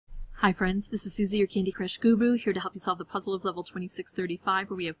Hi friends, this is Susie, your Candy Crush Guru, here to help you solve the puzzle of level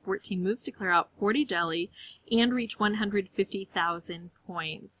 2635, where we have 14 moves to clear out 40 jelly and reach 150,000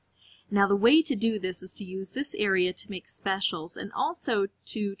 points. Now the way to do this is to use this area to make specials, and also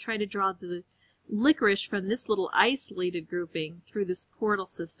to try to draw the licorice from this little isolated grouping through this portal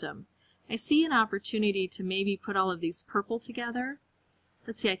system. I see an opportunity to maybe put all of these purple together.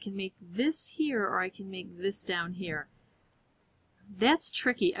 Let's see, I can make this here, or I can make this down here. That's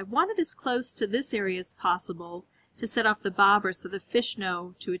tricky. I want it as close to this area as possible to set off the bobber so the fish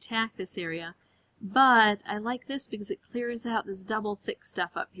know to attack this area. But I like this because it clears out this double thick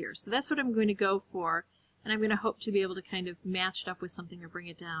stuff up here. So that's what I'm going to go for, and I'm going to hope to be able to kind of match it up with something or bring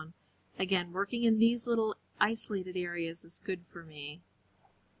it down. Again, working in these little isolated areas is good for me.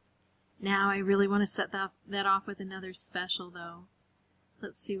 Now I really want to set that off with another special though.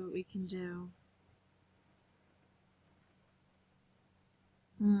 Let's see what we can do.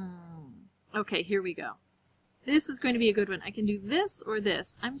 Okay, here we go. This is going to be a good one. I can do this or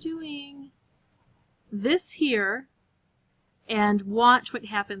this. I'm doing this here, and watch what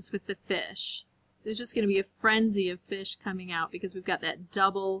happens with the fish. There's just going to be a frenzy of fish coming out because we've got that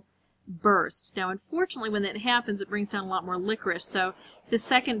double burst. Now, unfortunately, when that happens, it brings down a lot more licorice, so the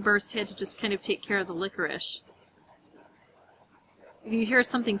second burst had to just kind of take care of the licorice. If you hear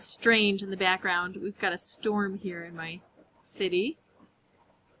something strange in the background, we've got a storm here in my city.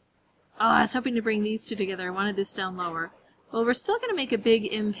 Oh, I was hoping to bring these two together. I wanted this down lower. Well, we're still going to make a big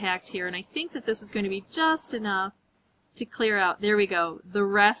impact here, and I think that this is going to be just enough to clear out, there we go, the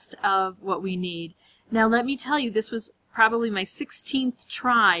rest of what we need. Now, let me tell you, this was probably my 16th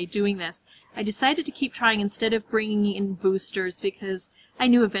try doing this. I decided to keep trying instead of bringing in boosters because I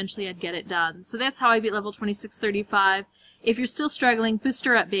knew eventually I'd get it done. So that's how I beat level 2635. If you're still struggling,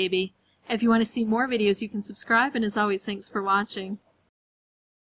 booster up, baby. If you want to see more videos, you can subscribe, and as always, thanks for watching.